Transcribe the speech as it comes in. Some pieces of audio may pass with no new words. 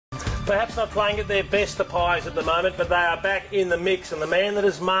Perhaps not playing at their best, the Pies, at the moment, but they are back in the mix, and the man that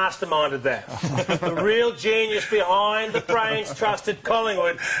has masterminded that, the real genius behind the brains trusted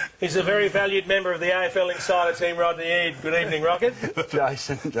Collingwood, is a very valued member of the AFL Insider team, Rodney Eade. Good evening, Rocket.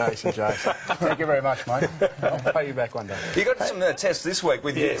 Jason. Thank you very much, mate. I'll pay you back one day. You got some tests this week.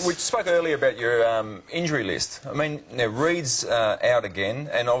 Yes. We spoke earlier about your injury list. I mean, now Reed's out again,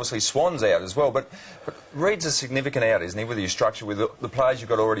 and obviously Swan's out as well, but Reed's a significant out, isn't he, with your structure, with the players you've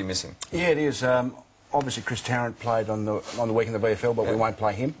got already missing? Yeah, it is. Obviously, Chris Tarrant played on the week in the VFL, but we won't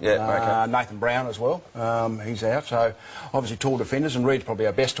play him. Yeah, okay. Nathan Brown as well. He's out. So obviously, tall defenders, and Reed's probably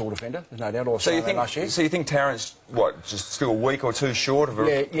our best tall defender. There's no doubt. Also, last year. So you think Tarrant's what? Just still a week or two short of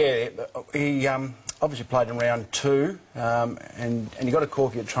a? Yeah. He obviously played in round 2, and he got a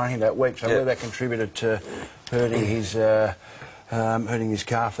corky at training that week. So whether that contributed to hurting his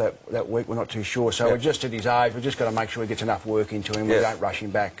calf that week, we're not too sure. So we're just at his age. We've just got to make sure he gets enough work into him. We don't rush him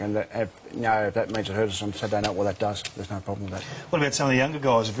back. And if that means it hurts us on Saturday night, well, that does. There's no problem with that. What about some of the younger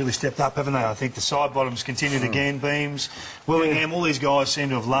guys who've really stepped up, haven't they? I think the side bottoms continued again, Beams, Willingham, all these guys seem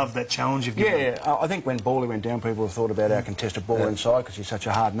to have loved that challenge you've given them. I think when Bawley went down, people have thought about our contested ball inside because he's such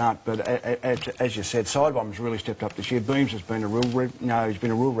a hard nut. But as you said, side bottoms really stepped up this year. Beams has been a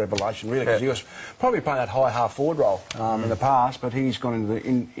real revelation, really, because he was probably playing that high half forward role in the past, but he's gone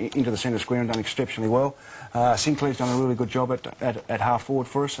into the centre square and done exceptionally well. Sinclair's done a really good job at half forward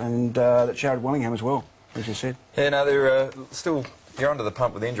for us, and that Jared Willingham as well, as you said. Yeah, no, they're still... You're under the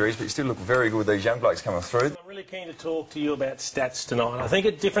pump with injuries, but you still look very good with these young blokes coming through. I'm really keen to talk to you about stats tonight. I think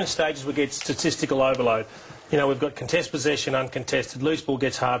at different stages we get statistical overload. You know, we've got contest possession, uncontested, loose ball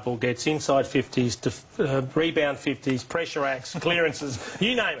gets, hard ball gets, inside 50s, rebound 50s, pressure acts, clearances,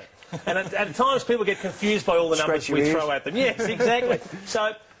 you name it. And at times people get confused by all the numbers we throw at them. Yes, exactly.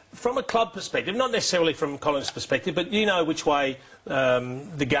 So, from a club perspective, not necessarily from Collins' perspective, but you know which way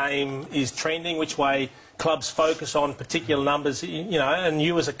the game is trending, which way clubs focus on particular numbers, you know, and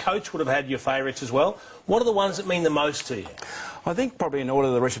you as a coach would have had your favourites as well. What are the ones that mean the most to you? I think probably in order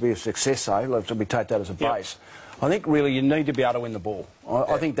the recipe of success, though, let's take that as a base. I think really you need to be able to win the ball.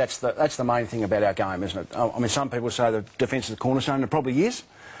 I think that's the main thing about our game, isn't it? I mean, some people say the defence is the cornerstone, and it probably is.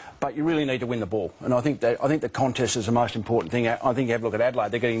 But you really need to win the ball, and I think the contest is the most important thing. I think you have a look at Adelaide;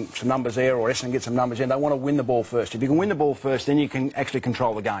 they're getting some numbers there, or Essendon get some numbers in. They want to win the ball first. If you can win the ball first, then you can actually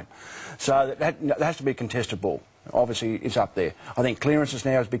control the game. So that has to be a contested ball. Obviously, it's up there. I think clearances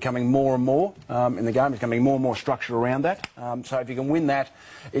now is becoming more and more in the game. It's becoming more and more structure around that. So if you can win that,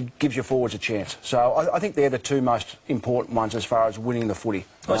 it gives your forwards a chance. So I think they're the two most important ones as far as winning the footy.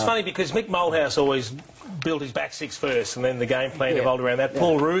 Well, it's funny because Mick Moldhouse always built his back six first, and then the game plan evolved around that.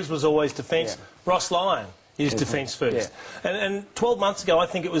 Paul Roos was always defence. Ross Lyon is defence first. And 12 months ago, I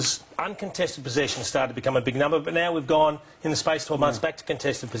think it was uncontested possession started to become a big number, but now we've gone, in the space of 12 months, back to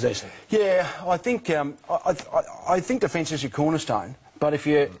contested possession. Yeah, I think I think defence is your cornerstone, but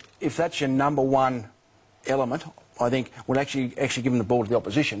if that's your number one element, I think we'll actually give them the ball to the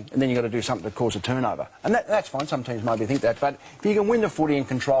opposition, and then you've got to do something to cause a turnover. And that's fine, some teams maybe think that, but if you can win the footy and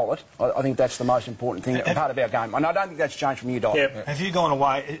control it, I think that's the most important thing, part of our game. And I don't think that's changed from year to year. Have you gone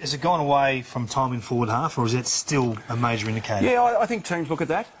away, has it gone away from time in forward half, or is that still a major indicator? Yeah, I think teams look at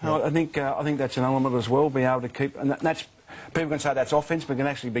that. I think that's an element as well, being able to keep, and that's... People can say that's offence, but it can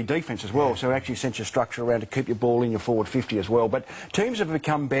actually be defence as well. So actually sense your structure around to keep your ball in your forward 50 as well. But teams have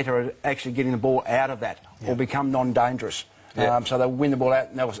become better at actually getting the ball out of that, or become non-dangerous. So they'll win the ball out,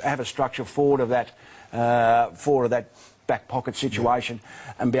 and they'll have a structure forward of that back pocket situation,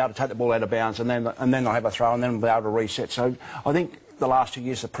 and be able to take the ball out of bounds, and then they'll have a throw, and then they'll be able to reset. So I think the last 2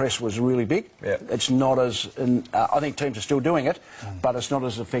 years the press was really big. It's not as... I think teams are still doing it, but it's not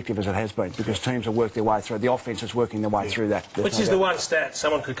as effective as it has been, because teams have worked their way through. The offence is working their way through that. Which is the one stat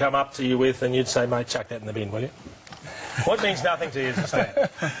someone could come up to you with and you'd say, mate, chuck that in the bin, will you? What means nothing to you as a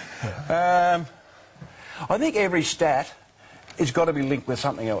stat? I think every stat has got to be linked with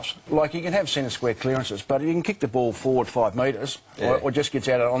something else. Like, you can have centre square clearances, but if you can kick the ball forward 5 metres, or just gets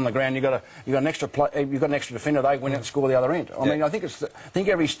out on the ground, you've got an extra defender, they win it and score the other end. I mean, I think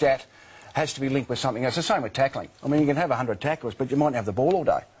every stat has to be linked with something else. It's the same with tackling. I mean, you can have 100 tackles, but you mightn't have the ball all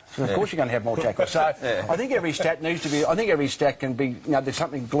day. So of course you're going to have more tackles. So I think every stat needs to be... I think every stat can be... You know, there's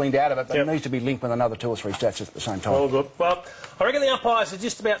something gleaned out of it, but it needs to be linked with another 2 or 3 stats at the same time. All good. Well, I reckon the umpires are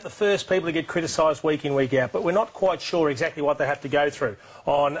just about the first people to get criticised week in, week out, but we're not quite sure exactly what they have to go through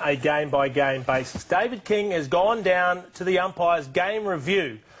on a game-by-game basis. David King has gone down to the umpires' game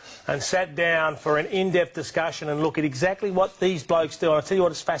review and sat down for an in-depth discussion and look at exactly what these blokes do. And I'll tell you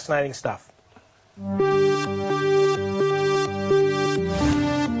what, it's fascinating stuff.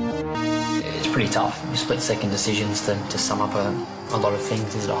 It's pretty tough. Split-second decisions to sum up a a lot of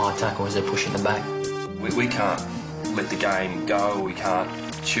things. Is it a high tackle? Is it pushing them back? We can't let the game go. We can't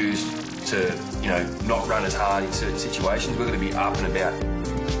choose to, not run as hard in certain situations. We've got to be up and about.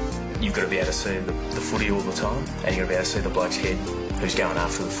 You've got to be able to see the footy all the time, and you've got to be able to see the bloke's head who's going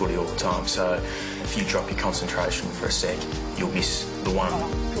after the footy all the time. So if you drop your concentration for a sec, you'll miss the one.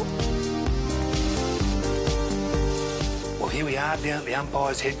 Well, here we are down at the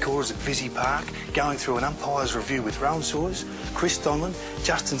umpires' headquarters at Visy Park, going through an umpires' review with Rowan Sawyers, Chris Donlan,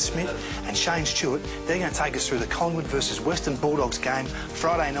 Justin Smith and Shane Stewart. They're going to take us through the Collingwood versus Western Bulldogs game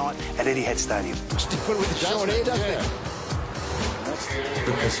Friday night at Etihad Stadium. Put it with the short hair, doesn't it?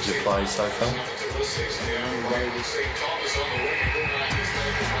 Good message of play so far.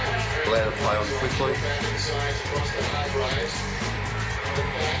 Allow to play on quickly.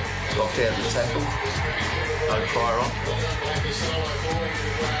 Locked out the tackle. No fire on.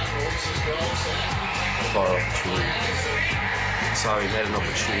 Fire opportunity. So he had an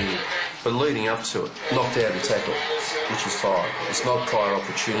opportunity, but leading up to it, knocked out the tackle, which is fire. It's not prior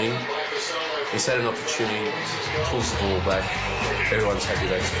opportunity. He's had an opportunity, pulls the ball back. Everyone's happy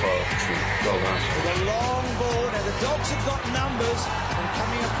that's a prior opportunity. Well done. With a long ball. Now the Dogs have got numbers and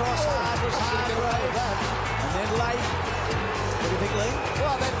coming across hard road. And then late. What do you think, Lee?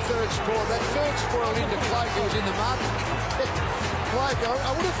 Well, that third spoil into Cloak, who was in the mud. Cloak,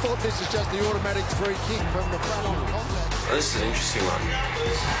 I would have thought this is just the automatic free kick from the front on contact. This is an interesting one.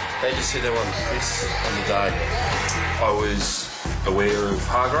 They just said they wanted Chris on the day. I was aware of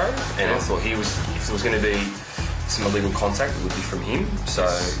Hargrave, and I thought if there was going to be some illegal contact, it would be from him. So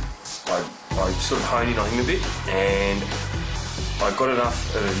I sort of honed in on him a bit, and I got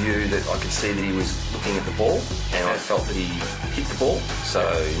enough of a view that I could see that he was looking at the ball, and I felt that he hit the ball. So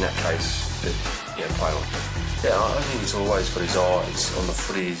in that case, play on. Yeah, I think he's always got his eyes on the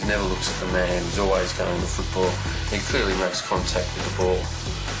footy. He never looks at the man. He's always going to the football. He clearly makes contact with the ball,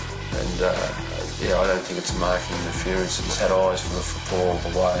 and I don't think it's a marking interference. He's had eyes for the football all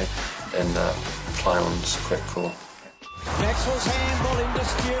the way, and play on's the correct call. Maxwell's handball in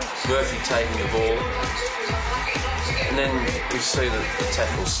dispute. Murphy taking the ball, and then we see that the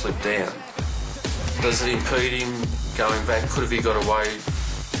tackle slipped down. Does it impede him going back? Could have he got away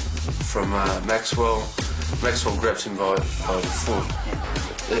from Maxwell? Maxwell grabs him by the foot.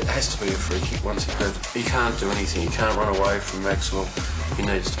 It has to be a free kick once he grabs it. He can't do anything. He can't run away from Maxwell. He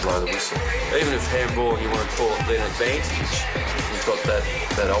needs to blow the whistle. Even if handball, you want to call it then advantage, he's got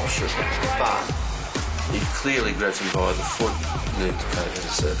that option. But he clearly grabs him by the foot. You need to pay that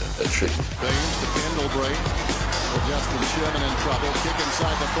as a trick. Beams to Pendlebury. Justin Sherman in trouble. Kick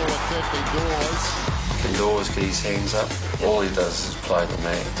inside the ball at 50. Dawes. Can Dawes get his hands up? All he does is play the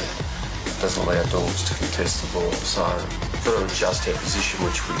man. Doesn't allow Dawes to contest the ball. So we've got to adjust our position,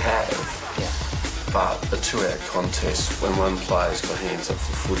 which we have. Yeah. But a two-out contest, when one player's got hands up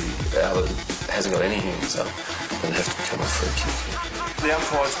for footy, the other hasn't got any hands up, then it has to become a free kick. The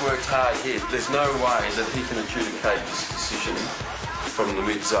umpire's worked hard here. There's no way that he can adjudicate this decision from the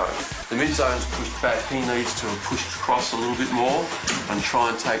mid-zone. The mid-zone's pushed back. He needs to have pushed across a little bit more and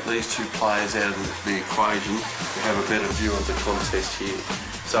try and take these two players out of the equation to have a better view of the contest here.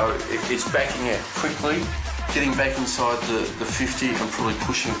 So it's backing out quickly, getting back inside the 50 and probably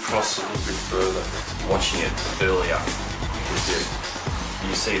pushing across a little bit further. Watching it earlier,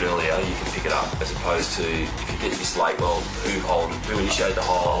 you see it earlier, you can pick it up, as opposed to if you get this late, well, who initiated the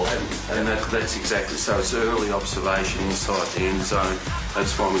hold? And that's exactly so. It's early observation inside the end zone.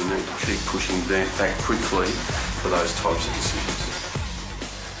 That's why we need to keep pushing back quickly for those types of decisions.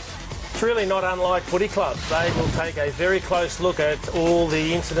 It's really not unlike footy clubs. They will take a very close look at all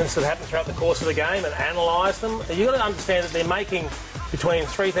the incidents that happen throughout the course of the game and analyse them. You've got to understand that they're making between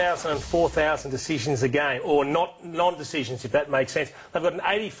 3,000 and 4,000 decisions a game, or non-decisions, if that makes sense. They've got an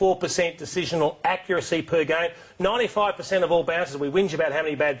 84% decisional accuracy per game. 95% of all bounces, we whinge about how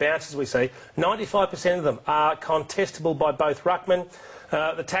many bad bounces we see, 95% of them are contestable by both ruckmen.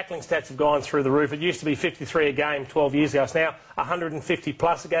 The tackling stats have gone through the roof. It used to be 53 a game 12 years ago. It's now 150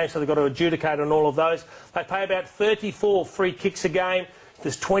 plus a game, so they've got to adjudicate on all of those. They pay about 34 free kicks a game.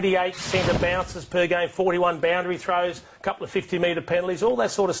 There's 28 centre bounces per game, 41 boundary throws, a couple of 50-metre penalties. All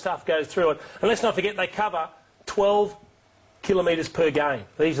that sort of stuff goes through it. And let's not forget they cover 12 kilometres per game.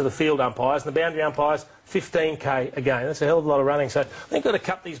 These are the field umpires, and the boundary umpires 15k a game. That's a hell of a lot of running. So they've got to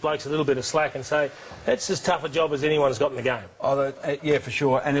cut these blokes a little bit of slack and say it's as tough a job as anyone's got in the game. Oh, yeah, for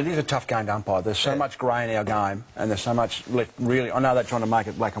sure. And it is a tough game to umpire. There's so much grey in our game, and there's so much left. Really, I know they're trying to make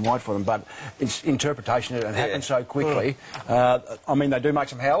it black and white for them, but it's interpretation and it happens so quickly. I mean, they do make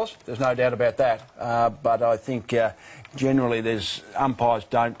some howlers. There's no doubt about that. But I think generally, umpires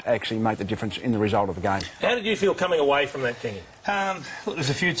don't actually make the difference in the result of the game. How did you feel coming away from that, Kingy? Look, there's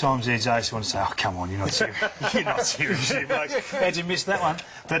a few times there, Jason, want to say, oh, come on, you're not serious. You're not serious, you blokes. How'd you miss that one?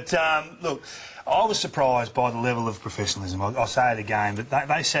 But, look, I was surprised by the level of professionalism. I'll say it again, but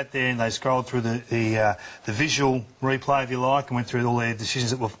they sat there and they scrolled through the visual replay, if you like, and went through all their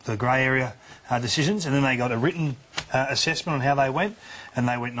decisions that were the grey area decisions, and then they got a written assessment on how they went, and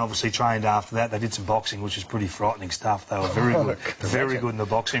they went and obviously trained after that. They did some boxing, which was pretty frightening stuff. They were very good in the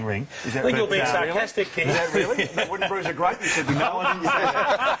boxing ring. I think you're being sarcastic, King. Is that really? That wouldn't bruise a grape? You said no, I didn't say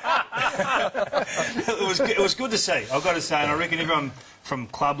that. It was good to see, I've got to say, and I reckon everyone from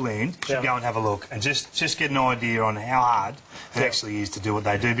Clubland should go and have a look and just get an idea on how hard it actually is to do what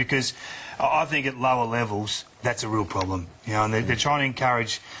they do, because I think at lower levels that's a real problem, you know, and they're trying to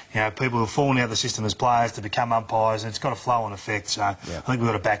encourage, you know, people who have fallen out of the system as players to become umpires, and it's got a flow-on effect, so I think we've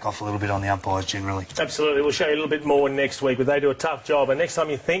got to back off a little bit on the umpires generally. Absolutely, we'll show you a little bit more next week, but they do a tough job, and next time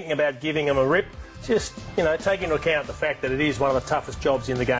you're thinking about giving them a rip, just, you know, take into account the fact that it is one of the toughest jobs in the game.